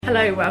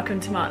Hello, welcome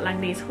to Mark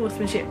Langley's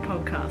Horsemanship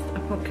Podcast, a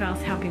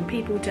podcast helping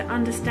people to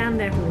understand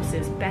their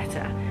horses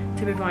better,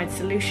 to provide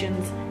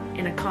solutions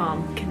in a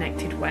calm,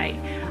 connected way.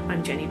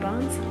 I'm Jenny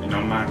Barnes. And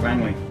I'm Mark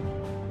Langley.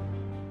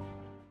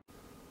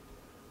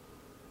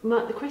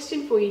 Mark, the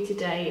question for you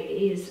today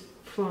is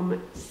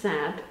from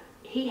Sab.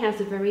 He has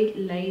a very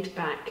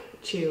laid-back,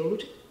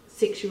 chilled,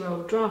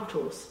 6-year-old draft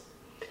horse,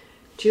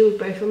 chilled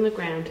both on the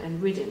ground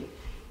and ridden.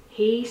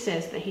 He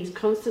says that he's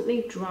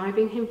constantly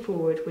driving him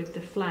forward with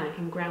the flag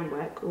and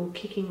groundwork, or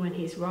kicking when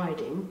he's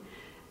riding,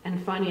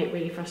 and finding it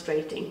really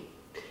frustrating.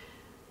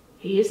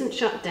 He isn't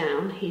shut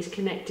down, he's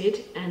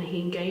connected, and he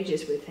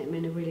engages with him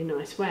in a really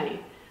nice way,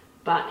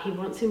 but he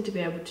wants him to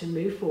be able to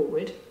move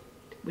forward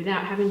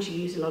without having to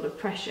use a lot of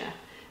pressure.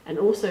 And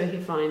also he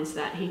finds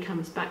that he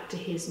comes back to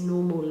his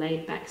normal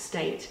laid-back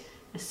state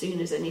as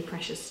soon as any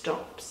pressure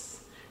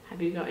stops.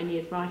 Have you got any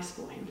advice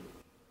for him?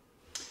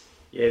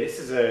 Yeah, this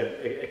is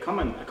a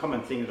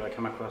common thing that I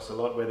come across a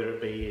lot, whether it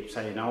be,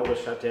 say, an older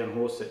shutdown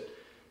horse that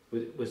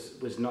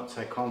was not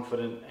so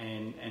confident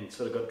and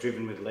sort of got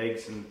driven with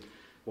legs and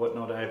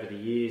whatnot over the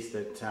years,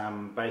 that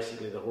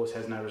basically the horse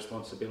has no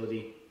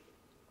responsibility,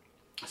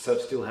 so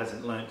it still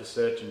hasn't learnt to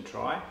search and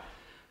try.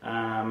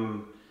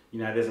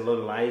 There's a lot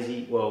of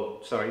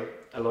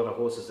a lot of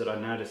horses that I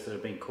noticed that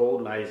have been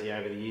called lazy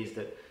over the years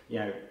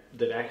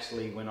that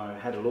actually, when I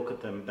had a look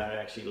at them, they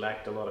actually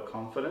lacked a lot of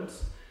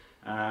confidence.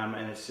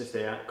 And it's just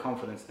their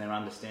confidence and their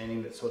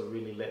understanding that sort of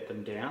really let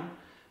them down.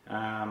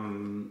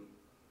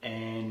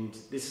 And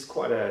this is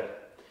quite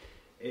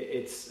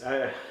there's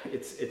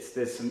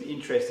some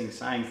interesting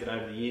sayings that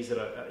over the years that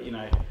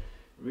I,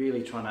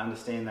 really trying to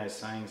understand those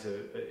sayings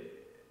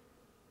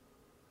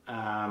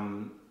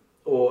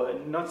or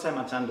not so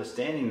much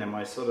understanding them.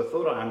 I sort of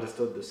thought I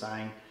understood the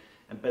saying,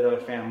 but I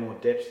found more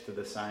depth to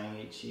the saying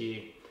each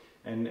year.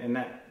 And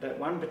that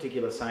one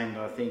particular saying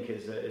that I think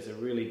is a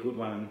really good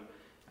one,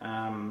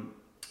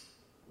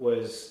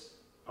 was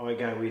I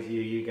go with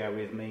you, you go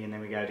with me, and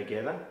then we go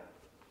together.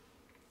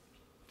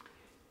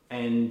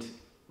 And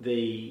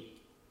the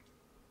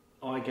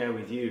I go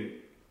with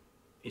you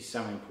is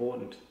so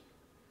important.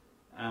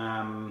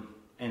 And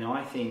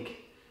I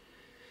think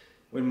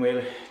when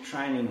we're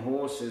training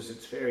horses,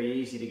 it's very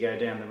easy to go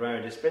down the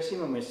road, especially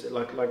when we're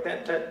like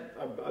that.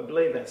 I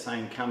believe that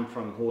saying come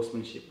from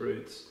horsemanship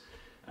roots.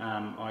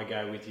 I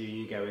go with you,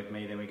 you go with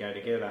me, then we go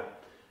together.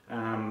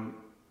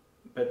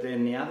 But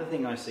then the other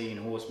thing I see in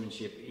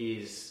horsemanship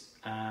is,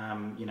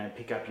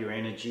 pick up your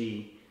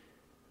energy,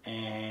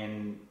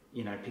 and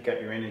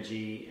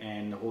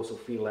the horse will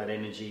feel that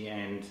energy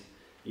and,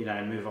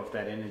 move off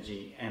that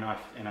energy. And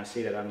I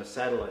see that under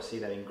saddle, I see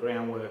that in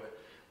groundwork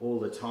all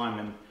the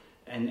time.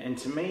 And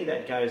to me,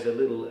 that goes a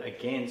little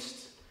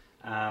against,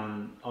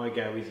 I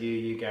go with you,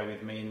 you go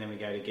with me, and then we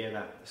go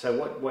together. So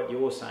what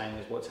you're saying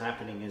is what's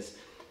happening is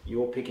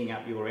you're picking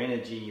up your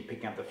energy, you're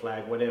picking up the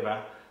flag,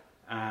 whatever.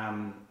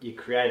 You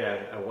create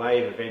a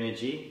wave of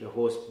energy, the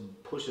horse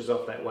pushes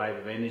off that wave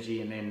of energy,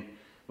 and then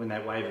when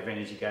that wave of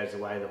energy goes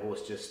away, the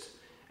horse just,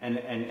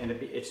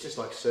 it's just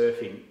like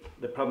surfing.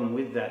 The problem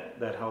with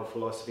that whole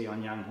philosophy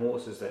on young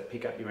horses that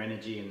pick up your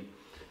energy and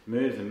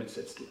move them,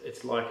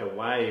 it's like a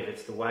wave.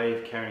 It's the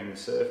wave carrying the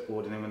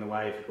surfboard, and then when the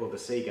wave or the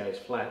sea goes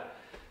flat,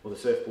 well, the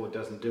surfboard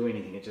doesn't do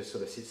anything, it just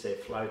sort of sits there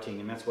floating,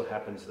 and that's what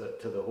happens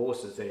to the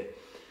horses.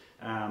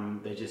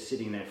 They're just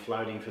sitting there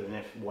floating for the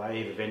next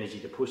wave of energy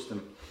to push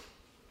them.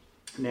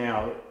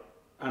 Now,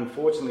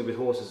 unfortunately, with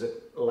horses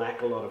that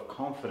lack a lot of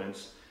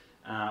confidence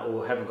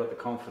or haven't got the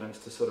confidence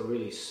to sort of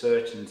really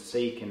search and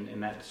seek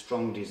and that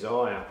strong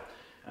desire,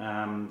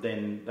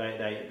 then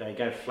they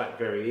go flat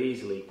very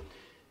easily.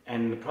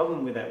 And the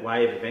problem with that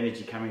wave of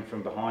energy coming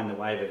from behind, the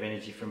wave of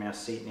energy from our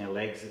seat and our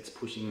legs, it's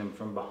pushing them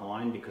from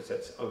behind, because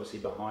that's obviously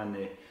behind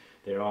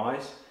their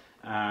eyes.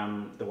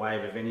 The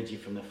wave of energy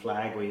from the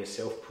flag, or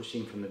yourself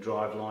pushing from the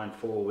drive line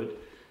forward,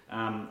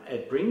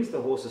 it brings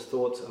the horse's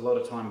thoughts a lot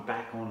of time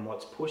back on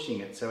what's pushing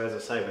it. So as I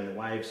say, when the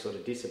wave sort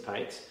of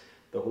dissipates,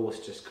 the horse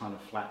just kind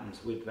of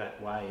flattens with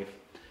that wave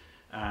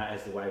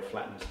as the wave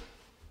flattens.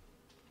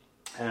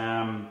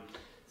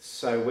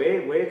 So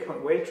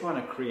we're trying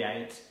to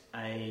create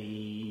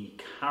a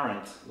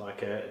current, like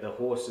the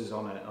horse is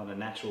on a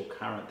natural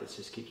current that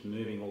just keeps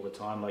moving all the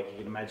time. Like you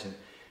can imagine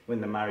when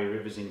the Murray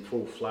River's in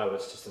full flow,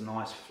 it's just a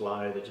nice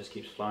flow that just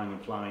keeps flowing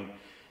and flowing,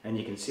 and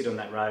you can sit on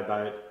that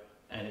rowboat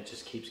and it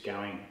just keeps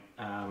going.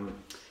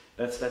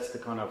 That's the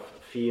kind of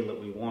feel that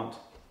we want.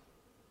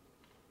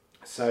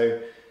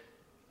 So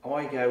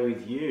I go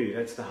with you,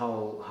 that's the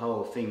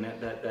whole thing,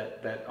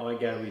 that I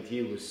go with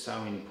you was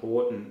so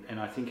important, and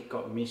I think it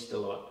got missed a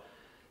lot.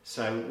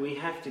 So we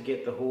have to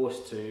get the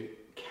horse to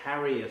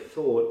carry a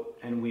thought,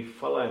 and we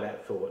follow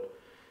that thought.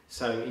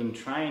 So in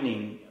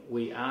training,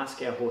 we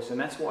ask our horse, and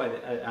that's why,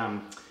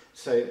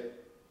 so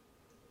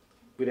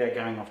without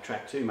going off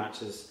track too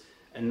much, is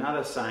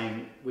another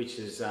saying, which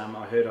is,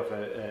 I heard of,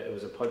 it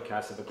was a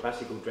podcast of a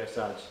classical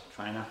dressage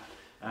trainer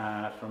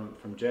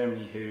from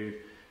Germany, who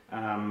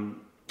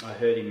I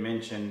heard him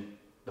mention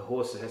the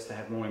horse has to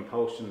have more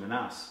impulsion than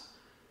us.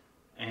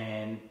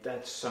 And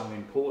that's so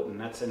important.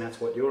 That's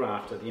what you're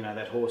after. You know,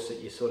 that horse that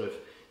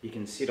you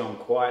can sit on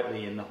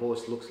quietly, and the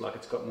horse looks like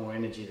it's got more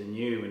energy than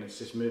you, and it's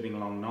just moving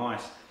along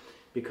nice.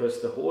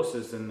 Because the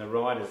horses and the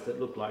riders that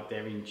look like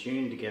they're in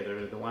tune together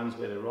are the ones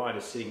where the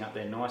rider's sitting up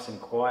there nice and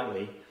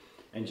quietly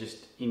and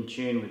just in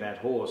tune with that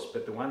horse.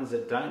 But the ones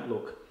that don't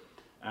look,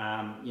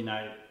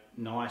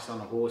 nice on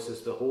a horse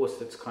is the horse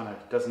that's kind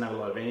of doesn't have a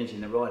lot of energy,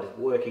 and the rider's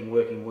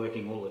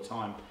working all the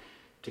time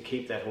to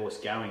keep that horse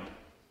going.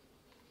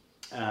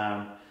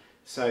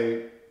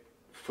 So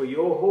for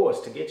your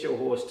horse, to get your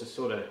horse to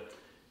sort of,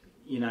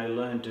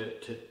 learn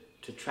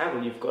to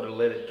travel, you've got to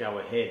let it go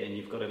ahead, and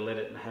you've got to let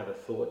it have a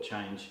thought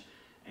change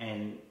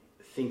and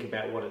think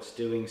about what it's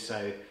doing.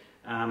 So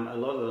a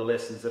lot of the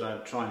lessons that I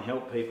try and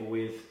help people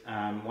with,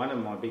 one of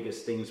my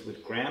biggest things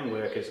with ground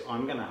work is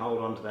I'm going to hold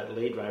on to that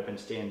lead rope and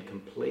stand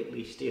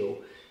completely still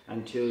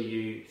until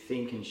you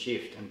think and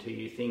shift,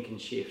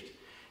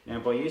 Now,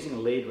 by using a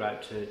lead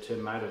rope to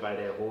motivate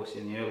our horse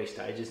in the early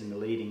stages, in the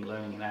leading,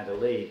 learning how to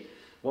lead,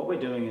 what we're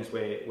doing is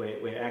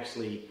we're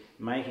actually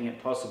making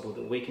it possible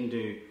that we can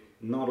do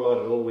not a lot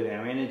at all with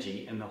our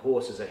energy, and the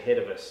horse is ahead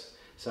of us.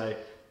 So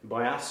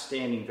by us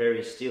standing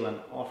very still and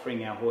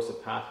offering our horse a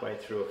pathway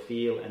through a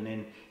field, and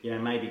then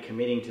maybe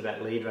committing to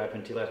that lead rope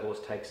until that horse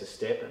takes a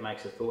step, it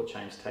makes a thought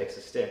change, takes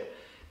a step,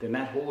 then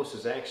that horse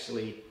has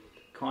actually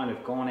kind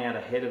of gone out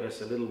ahead of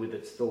us a little with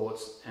its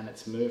thoughts and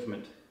its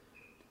movement.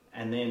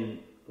 And then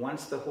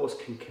once the horse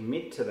can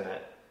commit to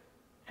that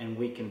and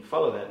we can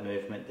follow that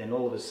movement, then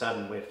all of a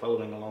sudden we're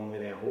following along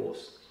with our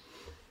horse.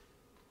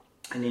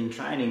 And in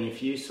training,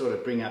 if you sort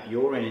of bring up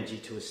your energy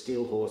to a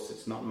still horse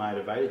that's not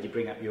motivated, you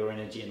bring up your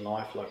energy in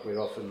life like we're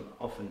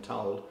often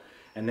told,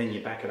 and then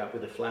you back it up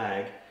with a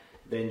flag,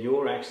 then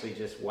you're actually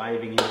just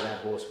waving into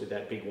that horse with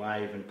that big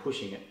wave and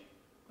pushing it,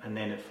 and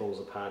then it falls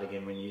apart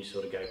again when you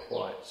sort of go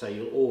quiet. So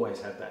you'll always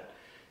have that.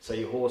 So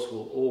your horse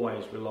will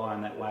always rely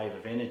on that wave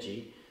of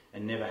energy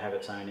and never have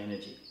its own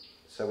energy.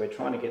 So we're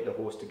trying to get the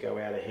horse to go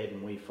out ahead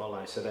and we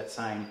follow. So that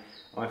saying,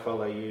 I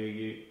follow you,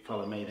 you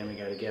follow me, then we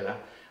go together.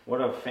 What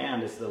I've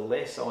found is the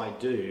less I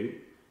do,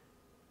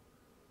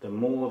 the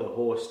more the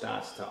horse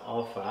starts to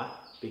offer,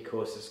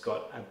 because it's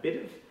got a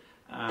bit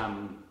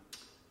of,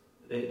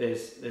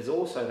 there's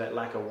also that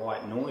lack of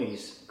white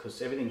noise,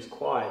 because everything's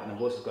quiet and the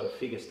horse has got to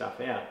figure stuff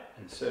out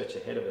and search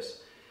ahead of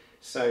us.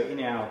 So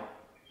in our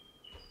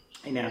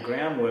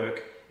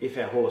groundwork, if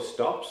our horse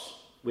stops,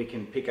 we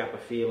can pick up a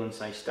feel and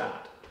say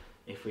start.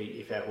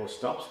 If our horse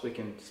stops, we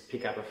can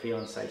pick up a feel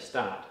and say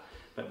start.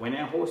 But when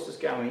our horse is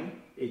going,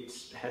 it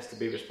has to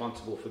be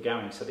responsible for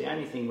going. So the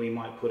only thing we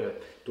might put a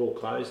door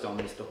closed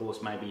on is the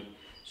horse maybe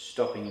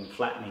stopping and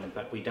flattening,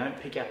 but we don't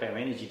pick up our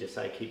energy to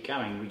say keep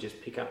going, we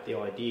just pick up the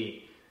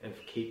idea of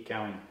keep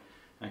going.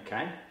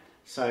 Okay?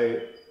 So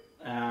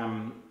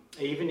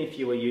even if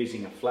you were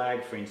using a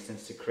flag, for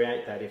instance, to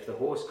create that, if the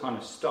horse kind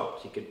of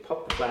stops, you could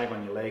pop the flag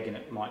on your leg and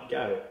it might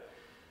go.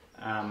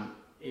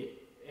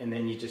 And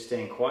then you just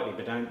stand quietly,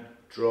 but don't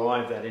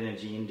drive that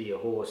energy into your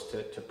horse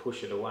to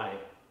push it away.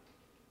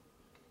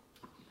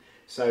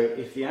 So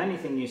if the only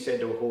thing you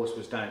said to a horse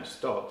was don't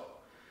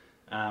stop,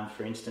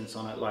 for instance,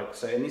 on it,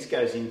 and this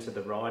goes into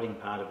the riding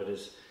part of it,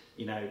 is,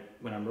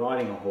 when I'm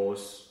riding a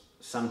horse,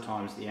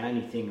 sometimes the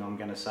only thing I'm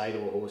going to say to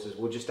a horse is,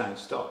 well, just don't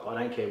stop.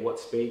 I don't care what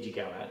speed you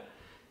go at.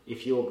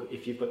 If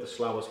you've got the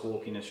slowest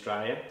walk in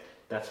Australia,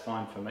 that's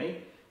fine for me.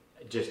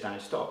 Just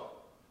don't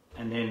stop.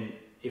 And then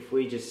if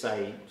we just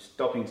say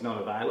stopping's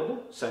not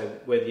available, so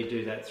whether you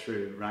do that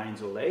through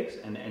reins or legs,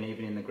 and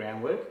even in the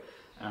groundwork,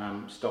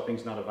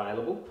 stopping's not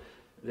available,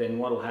 then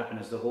what will happen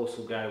is the horse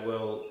will go,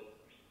 well,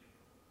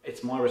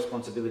 it's my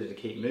responsibility to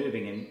keep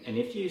moving. And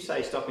if you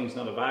say stopping's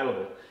not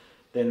available,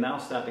 then they'll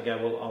start to go,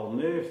 well, I'll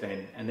move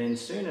then. And then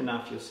soon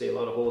enough, you'll see a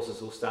lot of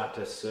horses will start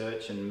to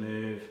search and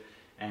move,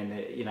 and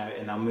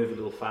and they'll move a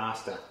little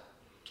faster.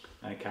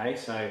 Okay,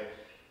 so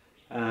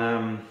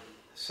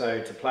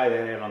to play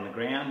that out on the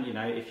ground,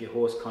 if your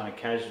horse kind of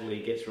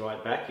casually gets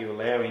right back, you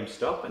allow him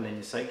stop, and then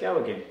you say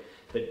go again.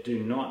 But do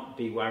not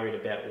be worried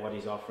about what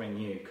he's offering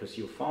you, because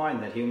you'll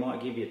find that he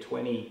might give you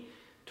 20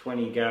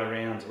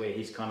 go-arounds where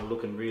he's kind of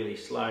looking really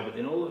slow, but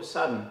then all of a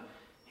sudden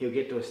he'll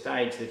get to a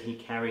stage that he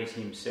carries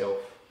himself.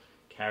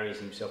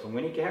 And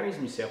when he carries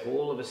himself,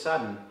 all of a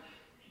sudden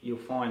you'll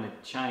find a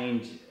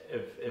change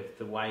of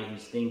the way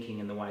he's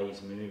thinking and the way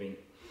he's moving.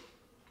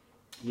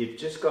 You've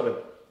just got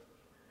to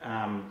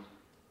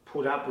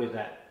put up with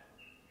that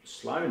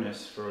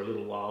slowness for a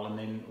little while, and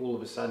then all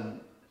of a sudden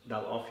they'll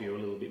offer you a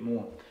little bit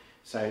more.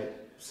 So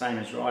same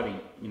as riding,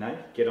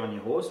 get on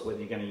your horse, whether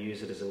you're going to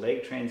use it as a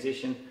leg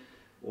transition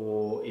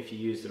or if you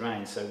use the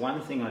reins. So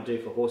one thing I do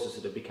for horses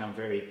that have become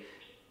very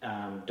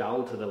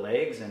dull to the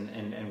legs,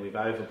 and we've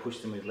over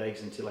pushed them with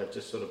legs until they've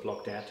just sort of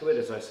blocked out to it,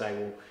 is I say,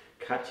 well,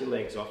 cut your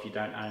legs off, you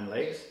don't own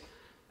legs,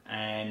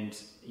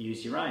 and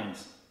use your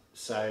reins.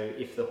 So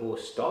if the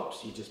horse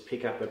stops, you just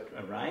pick up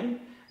a rein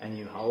and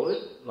you hold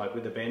it, like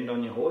with a bend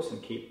on your horse,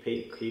 and keep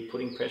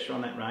putting pressure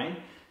on that rein.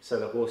 So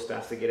the horse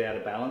starts to get out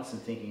of balance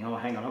and thinking, oh,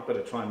 hang on, I've got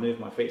to try and move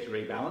my feet to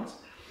rebalance.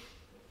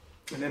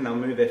 And then they'll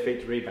move their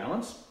feet to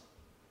rebalance.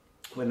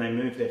 when they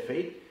move their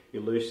feet, you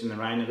loosen the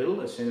rein a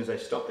little. As soon as they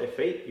stop their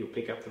feet, you'll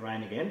pick up the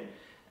rein again.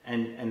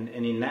 And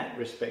in that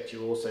respect,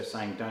 you're also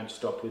saying don't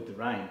stop with the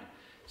rein.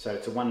 So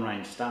it's a one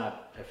rein start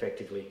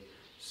effectively.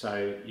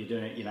 So you're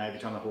doing it, every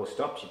time the horse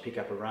stops, you pick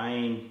up a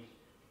rein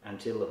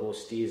until the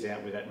horse steers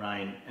out with that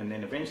rein. And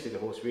then eventually the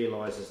horse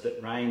realises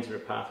that reins are a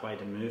pathway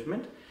to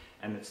movement,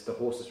 and it's the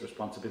horse's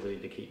responsibility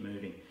to keep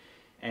moving.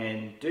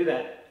 And do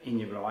that in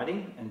your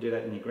riding and do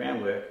that in your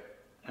groundwork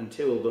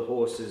until the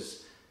horse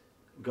has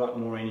got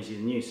more energy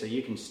than you. So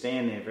you can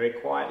stand there very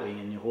quietly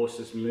and your horse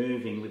is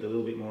moving with a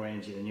little bit more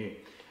energy than you.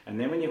 And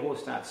then when your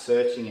horse starts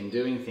searching and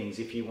doing things,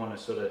 if you want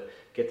to sort of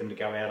get them to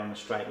go out on a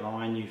straight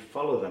line, you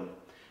follow them.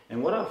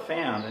 And what I've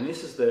found, and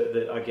this is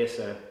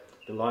the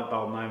light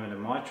bulb moment of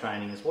my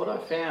training, is what I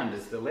found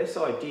is the less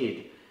I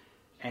did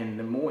and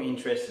the more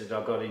interested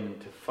I got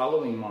into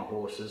following my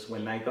horses,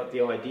 when they got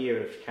the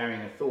idea of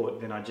carrying a thought,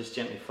 then I just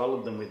gently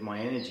followed them with my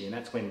energy. And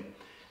that's when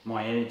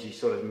my energy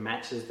sort of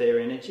matches their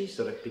energy,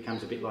 sort of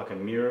becomes a bit like a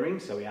mirroring.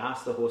 So we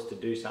ask the horse to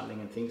do something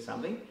and think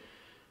something,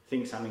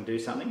 do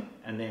something,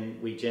 and then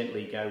we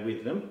gently go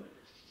with them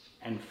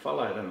and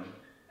follow them.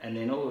 And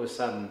then all of a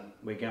sudden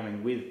we're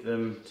going with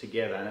them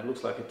together, and it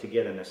looks like a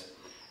togetherness.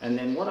 And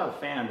then what I've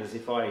found is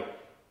if I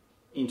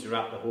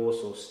interrupt the horse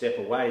or step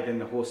away, then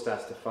the horse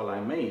starts to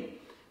follow me.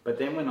 But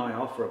then when I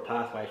offer a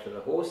pathway for the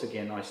horse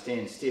again, I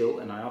stand still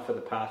and I offer the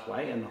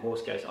pathway, and the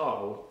horse goes,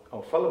 oh,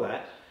 I'll follow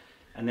that,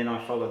 and then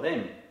I follow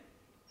them.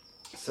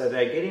 So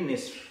they're getting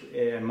this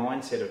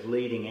mindset of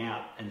leading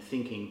out and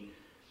thinking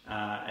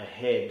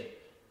ahead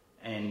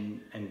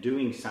and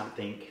doing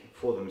something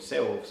for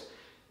themselves.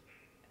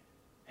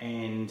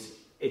 And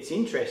it's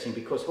interesting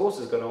because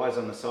horses got eyes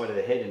on the side of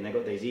the head, and they've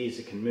got these ears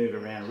that can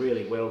move around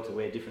really well to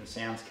where different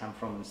sounds come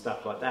from and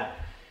stuff like that.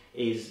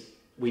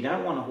 We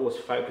don't want a horse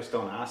focused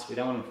on us, we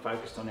don't want them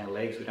focused on our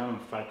legs, we don't want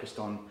them focused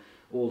on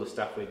all the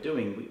stuff we're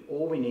doing.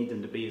 All we need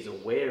them to be is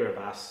aware of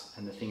us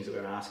and the things that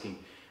we're asking.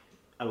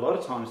 A lot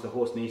of times the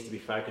horse needs to be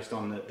focused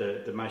on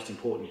the most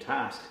important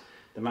task.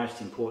 The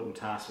most important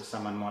task for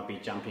someone might be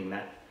jumping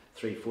that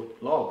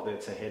 3-foot log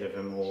that's ahead of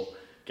them, or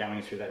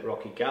going through that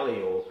rocky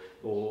gully,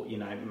 or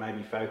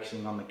maybe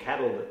focusing on the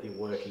cattle that they're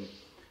working,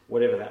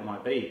 whatever that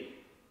might be.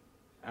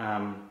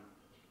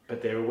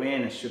 But their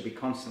awareness should be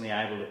constantly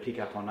able to pick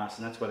up on us,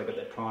 and that's why they've got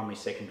that primary,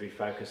 secondary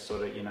focus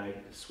sort of,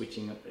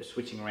 switching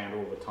around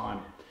all the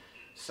time.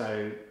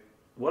 So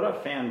what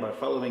I've found by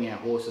following our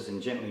horses and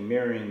gently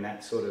mirroring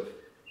that sort of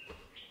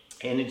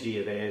energy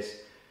of theirs,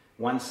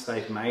 once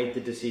they've made the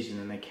decision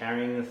and they're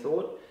carrying the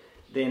thought,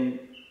 then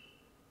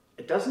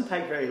it doesn't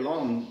take very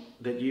long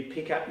that you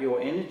pick up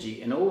your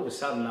energy, and all of a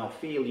sudden they'll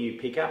feel you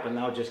pick up and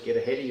they'll just get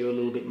ahead of you a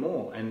little bit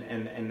more, and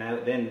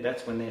then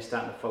that's when they're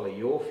starting to follow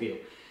your feel.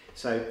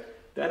 So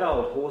that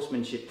old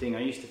horsemanship thing,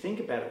 I used to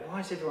think about it. Why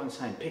is everyone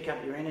saying pick up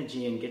your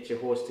energy and get your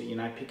horse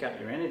to, pick up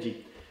your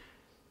energy?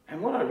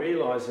 And what I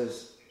realise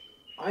is,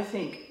 I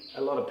think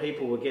a lot of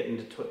people were getting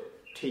to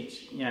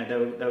teach,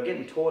 they were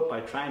getting taught by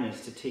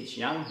trainers to teach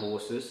young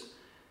horses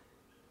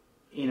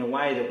in a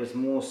way that was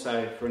more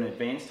so for an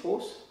advanced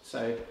horse.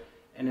 So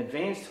an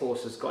advanced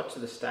horse has got to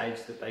the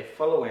stage that they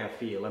follow our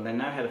feel, and they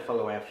know how to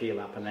follow our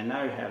feel up, and they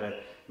know how to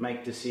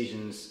make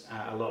decisions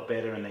a lot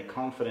better, and they're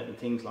confident and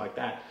things like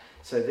that.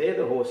 So they're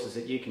the horses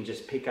that you can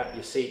just pick up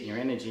your seat and your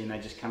energy, and they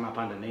just come up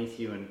underneath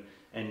you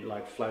and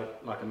like float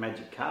like a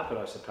magic carpet,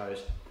 I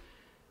suppose.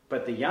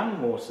 But the young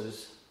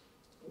horses,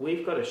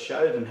 we've got to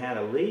show them how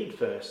to lead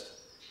first.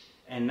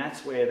 And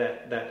that's where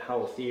that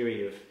whole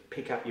theory of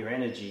pick up your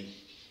energy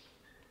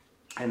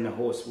and the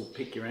horse will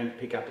pick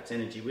up its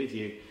energy with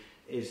you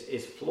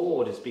is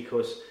flawed, is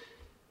because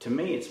to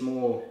me it's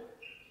more,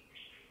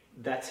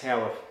 that's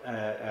how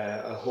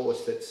a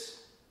horse that's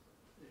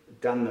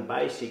done the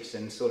basics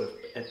and sort of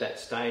at that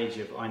stage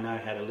of I know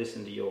how to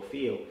listen to your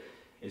feel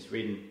is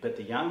ridden. But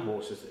the young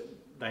horses,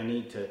 they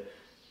need to,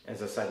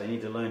 as I say, they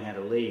need to learn how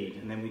to lead,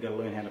 and then we've got to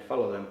learn how to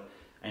follow them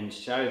and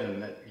show them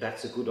that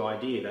that's a good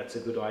idea,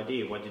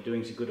 what you're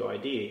doing is a good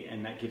idea,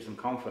 and that gives them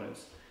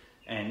confidence.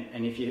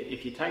 And if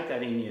you take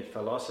that in your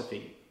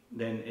philosophy,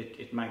 then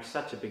it makes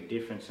such a big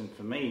difference. And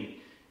for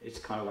me, it's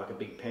kind of like a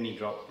big penny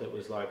drop that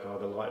was like,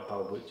 the light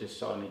bulb just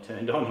suddenly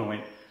turned on, and I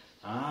went,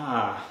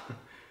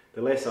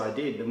 the less I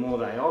did, the more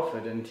they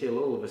offered, until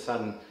all of a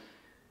sudden,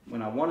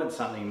 when I wanted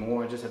something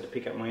more, I just had to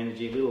pick up my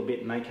energy a little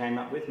bit and they came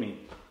up with me.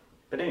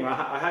 But anyway,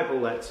 I hope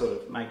all that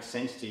sort of makes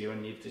sense to you,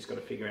 and you've just got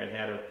to figure out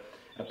how to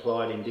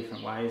apply it in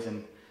different ways.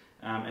 And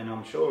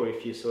I'm sure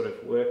if you sort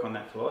of work on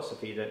that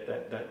philosophy,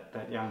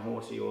 that young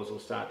horse of yours will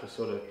start to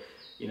sort of,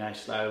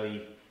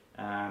 slowly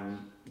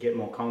get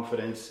more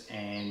confidence,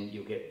 and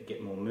you'll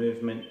get more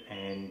movement,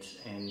 and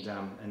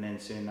then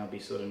soon they'll be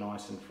sort of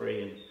nice and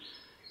free,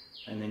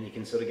 and then you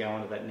can sort of go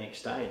on to that next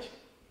stage.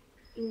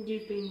 And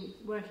you've been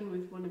working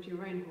with one of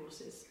your own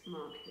horses,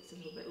 Mark. It's a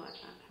little bit like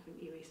that,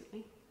 haven't you,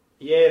 recently?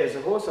 Yeah, there's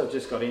a horse I've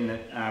just got in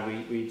that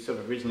we sort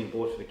of originally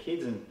bought for the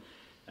kids, and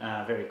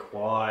very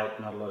quiet,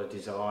 not a lot of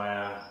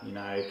desire,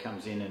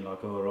 comes in and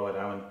like, all right,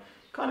 and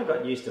kind of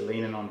got used to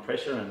leaning on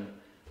pressure, and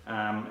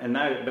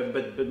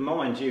But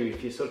mind you,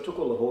 if you sort of took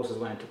all the horses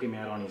away and took him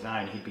out on his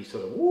own, he'd be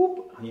sort of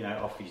whoop,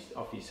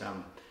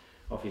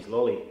 off his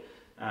lolly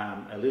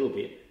a little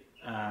bit.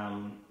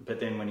 But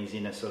then when he's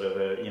in a sort of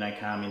a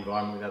calm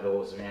environment with other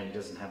horses around, he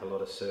doesn't have a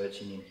lot of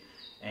search in him,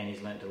 and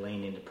he's learnt to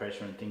lean into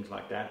pressure and things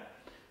like that.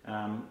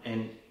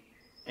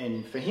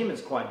 And for him,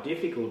 it's quite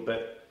difficult,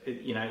 but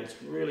it's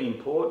really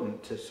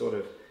important to sort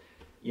of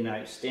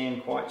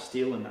stand quite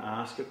still and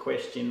ask a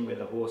question where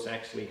the horse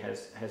actually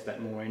has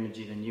that more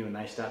energy than you, and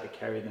they start to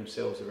carry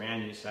themselves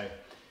around you. So,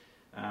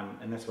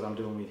 and that's what I'm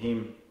doing with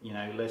him.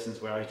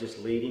 Lessons where I just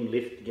lead him,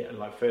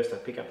 first I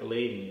pick up the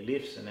lead and he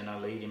lifts, and then I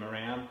lead him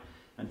around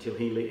until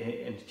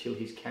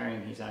he's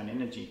carrying his own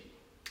energy.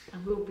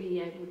 And we'll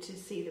be able to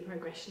see the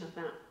progression of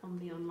that on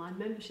the online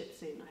membership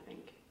soon, I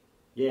think.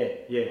 Yeah.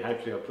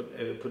 Hopefully,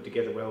 I'll put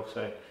together well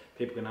so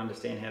people can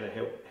understand how to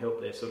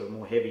help their sort of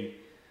more heavy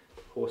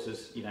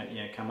horses,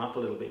 come up a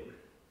little bit.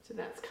 So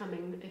that's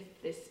coming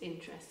if this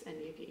interests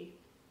any of you.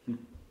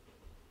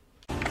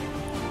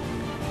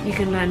 You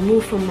can learn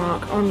more from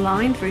Mark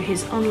online through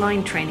his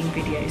online training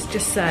videos.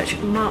 Just search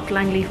Mark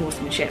Langley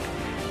Horsemanship.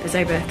 There's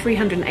over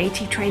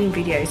 380 training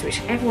videos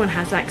which everyone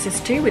has access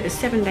to with a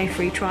 7-day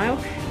free trial.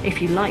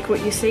 If you like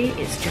what you see,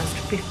 it's just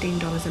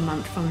 $15 a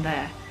month from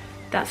there.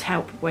 That's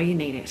help where you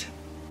need it.